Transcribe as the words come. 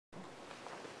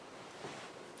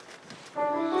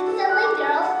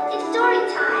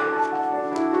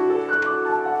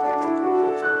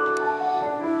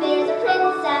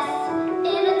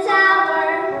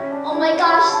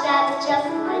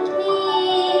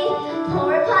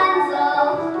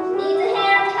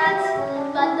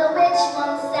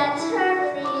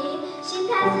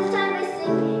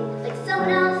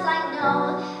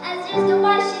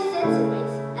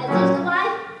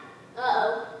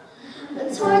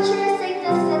torturous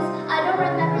existence. I don't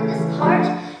remember this part.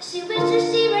 She wishes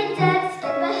she were dead.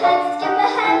 Skip ahead, skip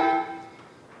ahead.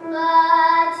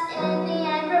 But in the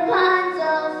end,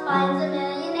 Rapunzel finds a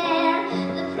millionaire.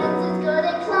 The prince is good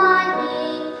at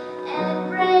climbing and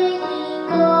braiding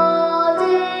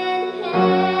golden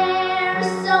hair.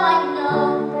 So I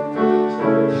know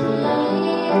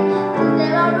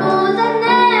there are rules and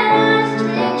there are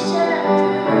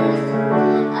strictures.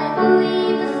 I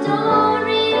believe the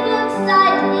story looks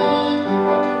like me.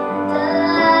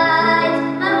 Delight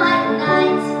my white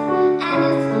knight and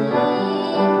his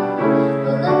queen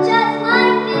will look just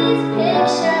like these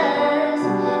pictures.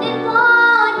 It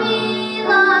won't be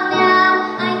long now,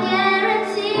 I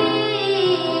guarantee.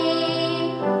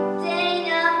 Day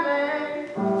number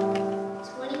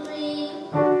 23.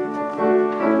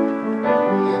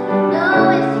 No,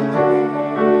 it's today.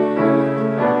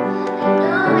 I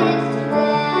know it's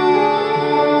today.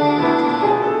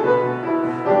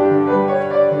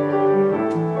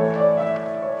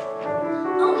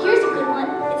 Oh, here's a good one.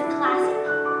 It's a classic.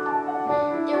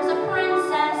 There's a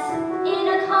princess in a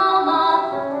coma.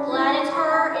 Glad it's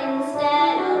her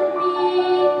instead of me.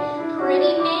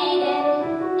 Pretty maiden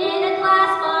in a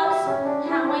glass box.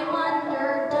 How I wonder,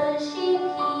 does she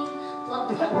pee? Blah,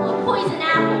 blah, blah, poison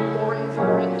apple, boring,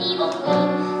 boring, evil queen.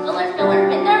 Filler, filler,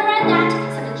 in the red that.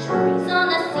 Seven cherries on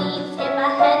the scene. Skip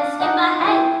ahead, skip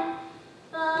ahead.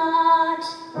 But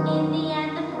in the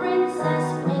end, the princess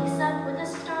wakes up with a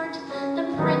start. The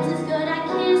prince is good at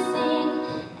kissing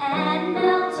and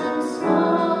melting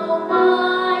Snow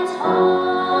White's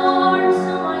heart.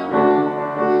 So I know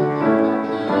he'll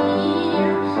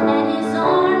appear and his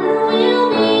armor will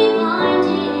be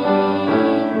blinding,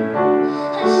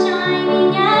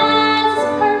 shining as his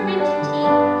perfect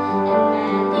teeth, and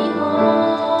madly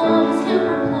holds to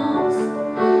propose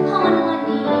on one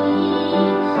knee,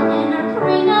 and our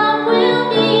prenup will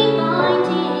be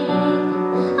binding.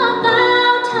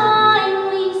 About time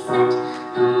we set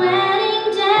the wedding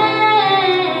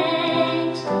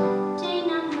date. Day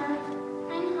number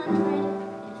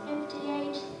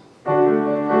 958.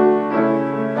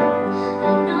 I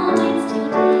know it's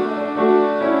today.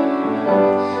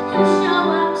 He'll show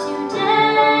up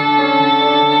today.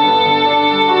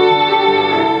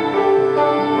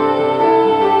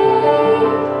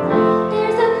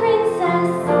 There's a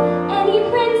princess, any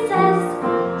princess.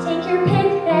 Take your pick,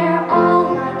 they're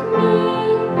all like me.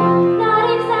 Not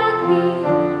exactly,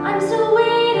 I'm still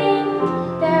waiting.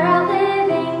 They're all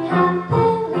living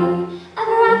happily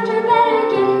ever after. Better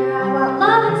get here, I want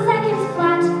love in seconds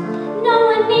flat. No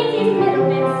one needs these middle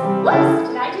bits. Whoops!